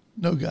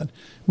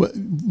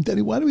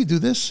 Daddy, why do we do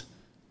this?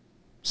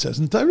 Says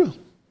in Torah.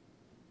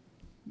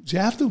 You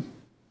have to.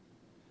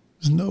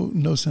 There's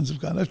no sense of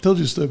God. I've told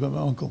you a story about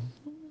my uncle,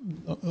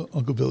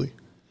 Uncle Billy.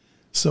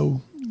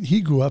 So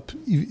he grew up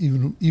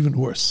even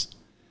worse.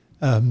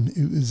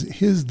 It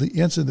was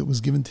the answer that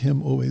was given to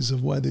him always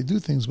of why they do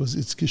things was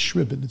it's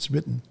geschrieben, it's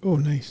written. Oh,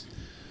 nice.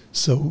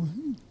 So,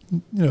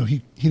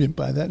 he didn't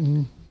buy that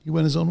and he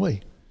went his own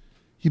way.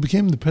 He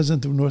became the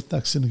president of an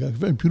Orthodox synagogue, a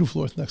very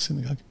beautiful Orthodox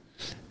synagogue,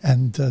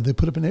 and they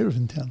put up an Eruv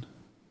in town.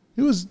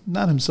 He was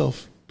not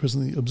himself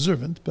personally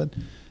observant, but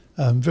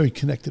a very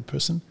connected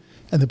person,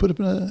 and they put up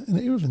an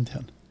Eruv in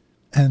town.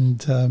 And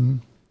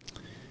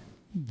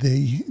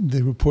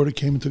the reporter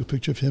came and took a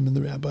picture of him and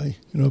the rabbi,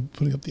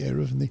 putting up the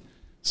Eruv, and they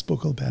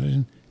spoke all about it.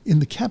 And in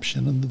the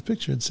caption under the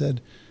picture, it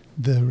said,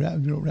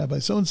 Rabbi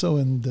so-and-so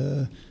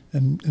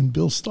and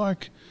Bill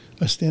Stark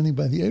are standing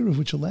by the Eruv,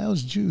 which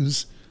allows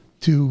Jews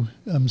to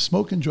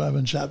smoke and drive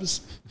on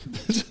Shabbos.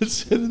 It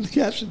said in the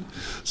caption.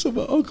 So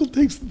my uncle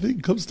takes the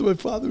thing, comes to my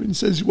father, and he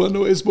says, "You want to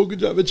know why I smoke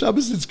and drive on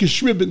Shabbos? It's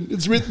geschrieben.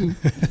 It's written."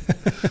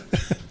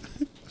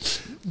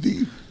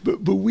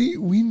 But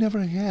we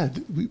never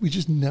had. We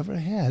just never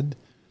had.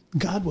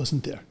 God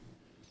wasn't there.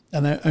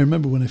 And I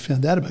remember when I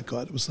found out about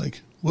God, it was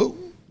like, whoa.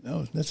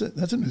 No, that's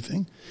a new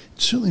thing.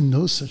 Certainly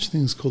no such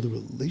thing as called a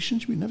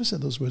relationship. We never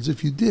said those words.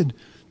 If you did,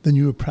 then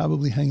you were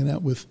probably hanging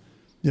out with,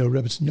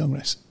 Rebbetzin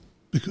Youngreis,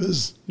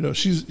 because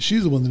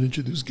she's the one that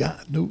introduced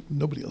God.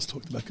 Nobody else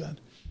talked about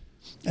God,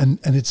 and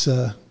it's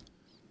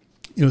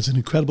it's an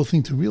incredible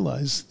thing to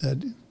realize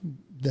that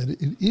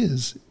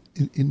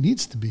it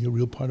needs to be a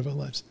real part of our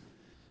lives.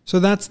 So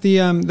that's the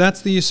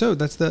yesod.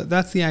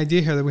 That's the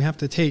idea here that we have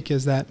to take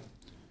is that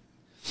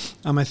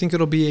I think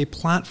it'll be a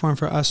platform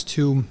for us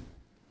to.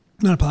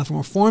 Not a platform,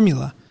 a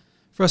formula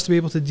for us to be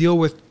able to deal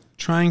with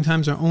trying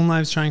times in our own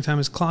lives, trying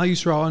times as Klal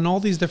Yisrael, and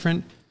all these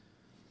different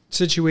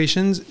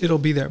situations. It'll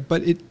be there.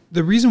 But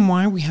the reason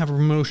why we have an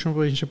emotional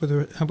relationship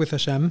with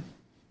Hashem,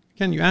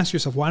 again, you ask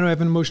yourself, why do I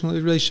have an emotional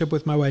relationship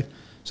with my wife?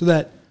 So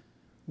that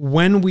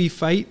when we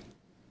fight,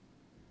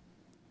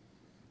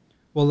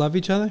 we'll love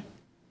each other?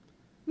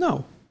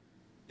 No.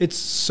 It's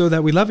so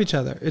that we love each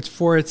other. It's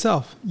for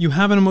itself. You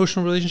have an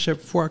emotional relationship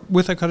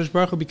with HaKadosh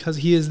Baruch Hu because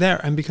He is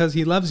there and because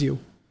He loves you.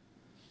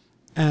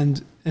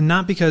 and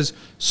not because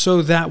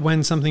so that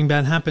when something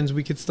bad happens,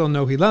 we could still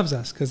know he loves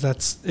us, because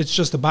it's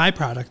just a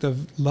byproduct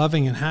of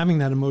loving and having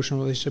that emotional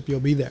relationship. You'll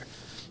be there.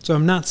 So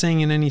I'm not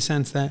saying in any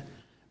sense that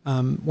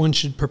one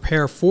should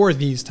prepare for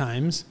these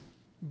times,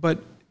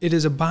 but it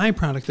is a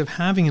byproduct of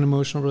having an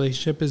emotional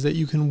relationship, is that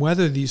you can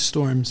weather these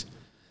storms.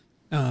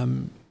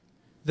 The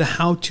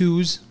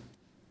how-tos,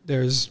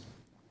 there's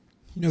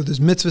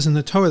mitzvahs in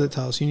the Torah that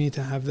tell us you need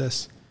to have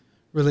this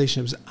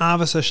relationships.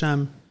 Avas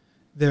Hashem,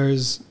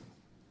 there's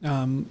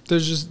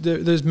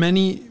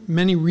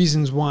many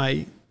reasons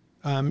why,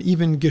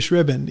 even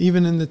Geschriben,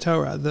 even in the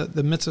Torah,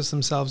 the mitzvahs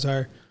themselves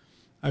are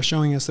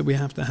showing us that we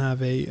have to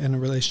have a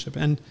relationship.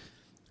 And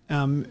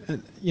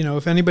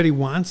if anybody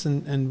wants,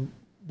 and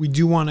we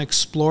do want to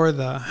explore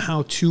the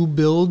how to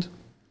build,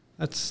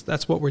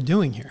 that's what we're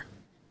doing here.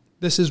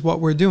 This is what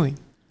we're doing.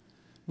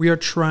 We are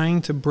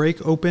trying to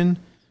break open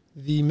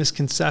the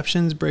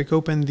misconceptions, break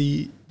open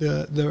the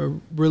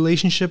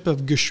relationship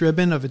of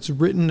Geschriben, of it's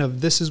written,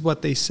 of this is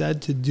what they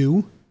said to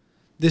do.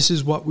 This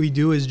is what we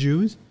do as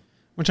Jews.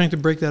 We're trying to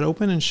break that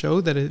open and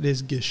show that it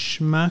is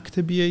geschmack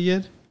to be a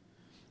Yid,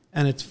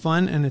 and it's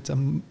fun, and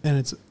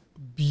it's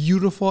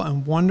beautiful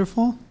and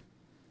wonderful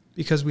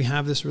because we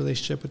have this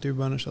relationship with the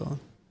Ribono Shel Olam.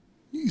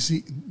 You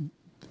see,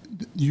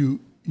 you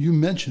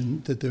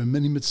mentioned that there are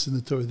many mitzvahs in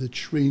the Torah that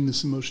train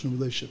this emotional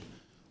relationship.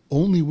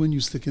 Only when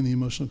you stick in the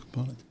emotional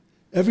component.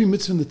 Every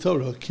mitzvah in the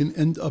Torah can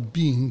end up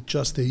being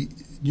just a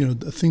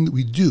thing that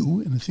we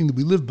do and a thing that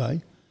we live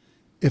by,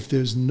 if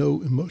there's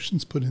no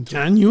emotions put into it.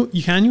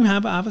 Can you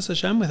have Avas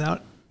Hashem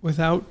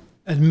without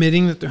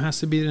admitting that there has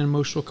to be an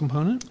emotional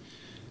component?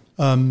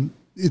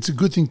 It's a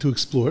good thing to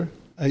explore.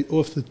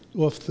 Off the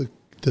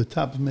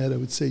top of my head, I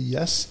would say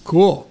yes.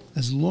 Cool.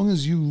 As long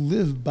as you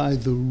live by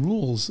the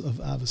rules of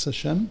Avas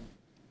Hashem,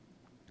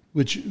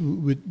 which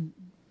would...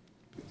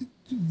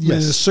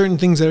 Yes, there's certain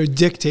things that are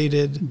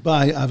dictated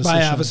by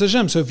Avas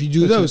Hashem. So if you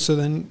do those, so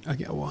then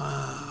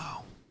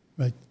wow,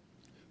 right.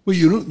 Well,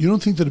 you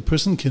don't think that a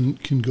person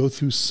can go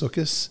through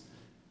Sukkot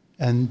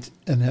and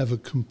have a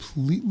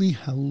completely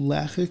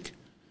halachic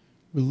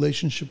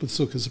relationship with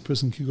Sukkot? A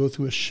person can go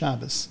through a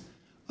Shabbos,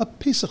 a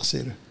Pesach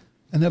Seder,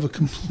 and have a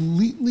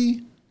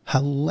completely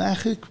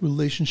halachic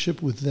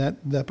relationship with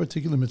that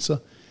particular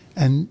mitzvah,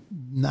 and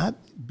not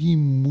be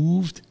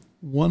moved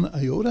one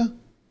iota.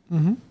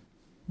 Mm-hmm.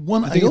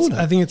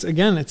 I think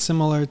it's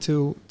similar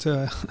to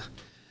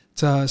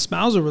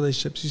spousal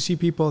relationships. You see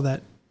people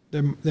that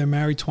they're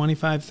married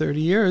 25, 30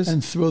 years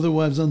and throw their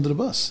wives under the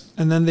bus,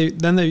 and then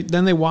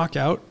they walk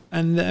out,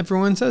 and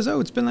everyone says,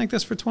 "Oh, it's been like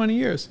this for 20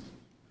 years."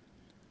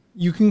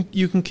 You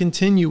can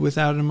continue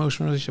without an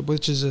emotional relationship,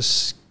 which is a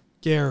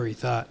scary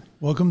thought.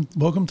 Welcome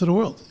to the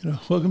world.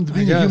 Welcome to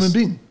being a human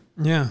being.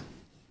 Yeah,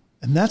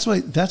 and that's why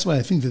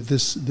I think that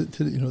this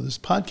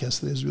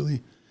podcast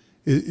today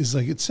is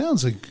like, it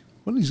sounds like,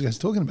 what are these guys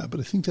talking about? But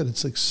I think that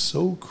it's like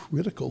so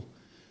critical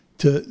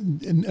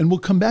and we'll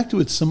come back to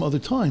it some other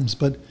times,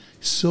 but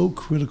so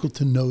critical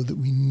to know that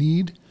we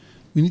need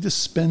to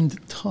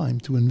spend time,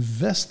 to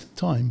invest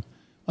time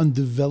on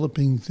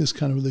developing this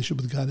kind of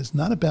relationship with God. It's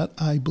not about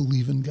I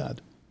believe in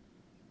God.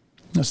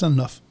 That's not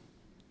enough,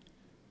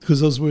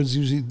 because those words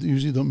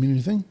usually don't mean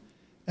anything.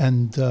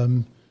 And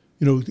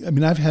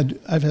I've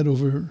had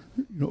over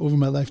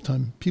my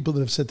lifetime people that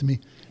have said to me,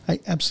 I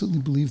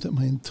absolutely believe that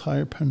my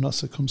entire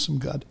parnasa comes from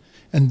God.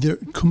 And they're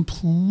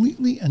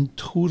completely and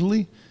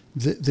totally,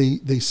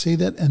 they say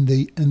that and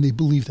they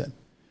believe that,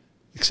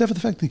 except for the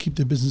fact they keep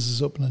their businesses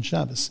open on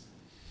Shabbos,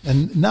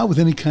 and not with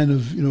any kind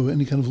of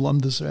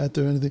lumdus or at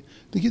or anything.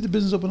 They keep the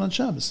business open on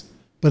Shabbos.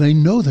 But I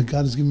know that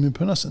God has given me a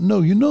parnasa.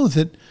 No,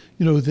 that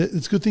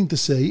it's a good thing to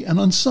say, and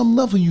on some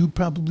level you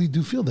probably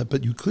do feel that,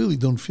 but you clearly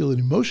don't feel it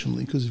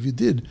emotionally, because if you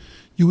did,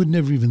 you would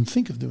never even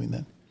think of doing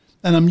that.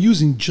 And I'm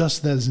using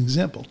just that as an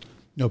example.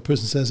 A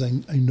person says, I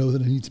know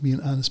that I need to be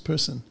an honest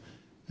person.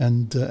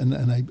 And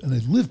I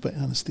live by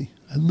honesty.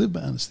 I live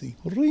by honesty.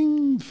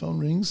 Ring, the phone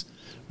rings,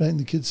 right? And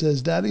the kid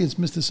says, Daddy, it's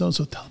Mr.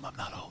 So-and-so. Tell him I'm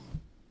not home.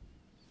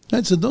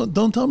 Right? So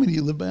don't tell me that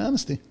you live by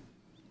honesty.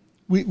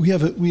 We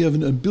have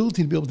an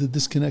ability to be able to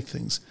disconnect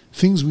things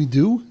we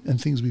do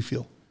and things we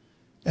feel.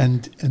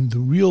 And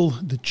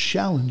the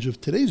challenge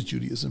of today's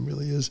Judaism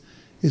really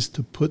is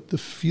to put the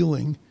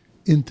feeling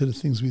into the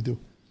things we do.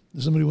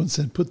 Somebody once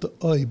said, put the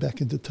oi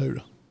back into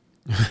Torah.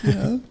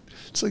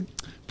 It's like,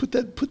 put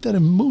that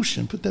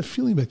emotion, put that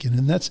feeling back in,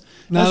 and that's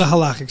not a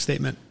halachic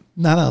statement.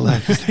 Not a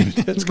halachic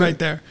statement. That's right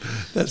there.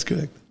 That's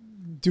correct.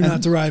 Do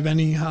not derive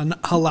any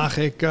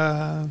halachic.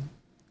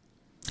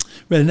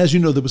 Right, and as you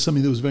know, there was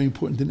something that was very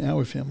important in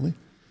our family,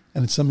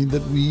 and it's something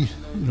that we,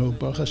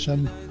 Baruch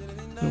Hashem,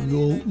 we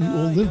all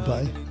live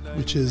by,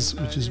 which is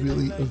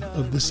really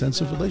of this sense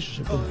of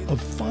relationship,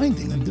 of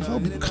finding and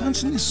developing,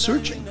 constantly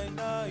searching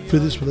for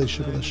this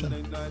relationship with Hashem.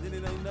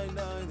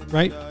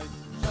 Right.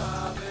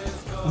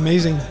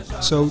 Amazing.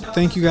 So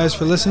thank you guys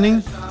for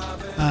listening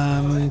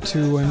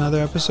to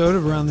another episode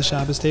of Around the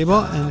Shabbos Table.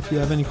 And if you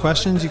have any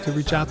questions, you could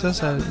reach out to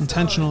us at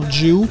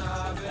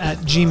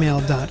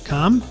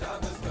intentionaljew@gmail.com.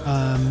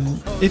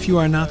 If you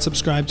are not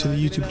subscribed to the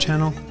YouTube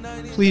channel,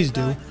 please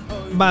do.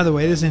 by the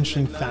way, this is an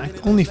interesting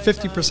fact. Only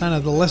 50%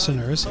 of the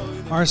listeners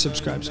are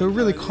subscribed. So it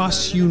really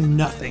costs you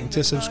nothing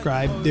to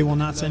subscribe. They will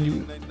not send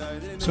you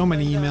so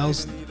many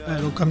emails.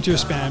 It'll come to your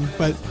spam.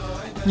 But,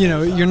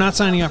 you're not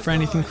signing up for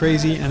anything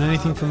crazy and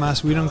anything from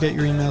us. We don't get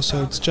your emails.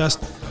 So it's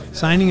just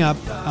signing up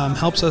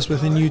helps us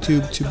within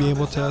YouTube to be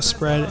able to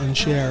spread and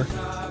share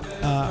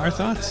our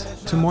thoughts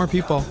to more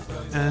people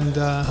and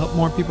help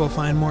more people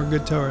find more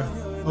good Torah,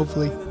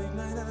 hopefully,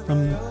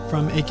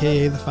 from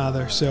AKA the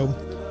Father. So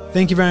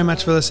thank you very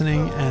much for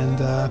listening, and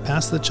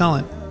pass the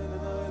chalent.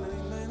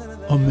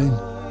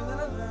 Amen.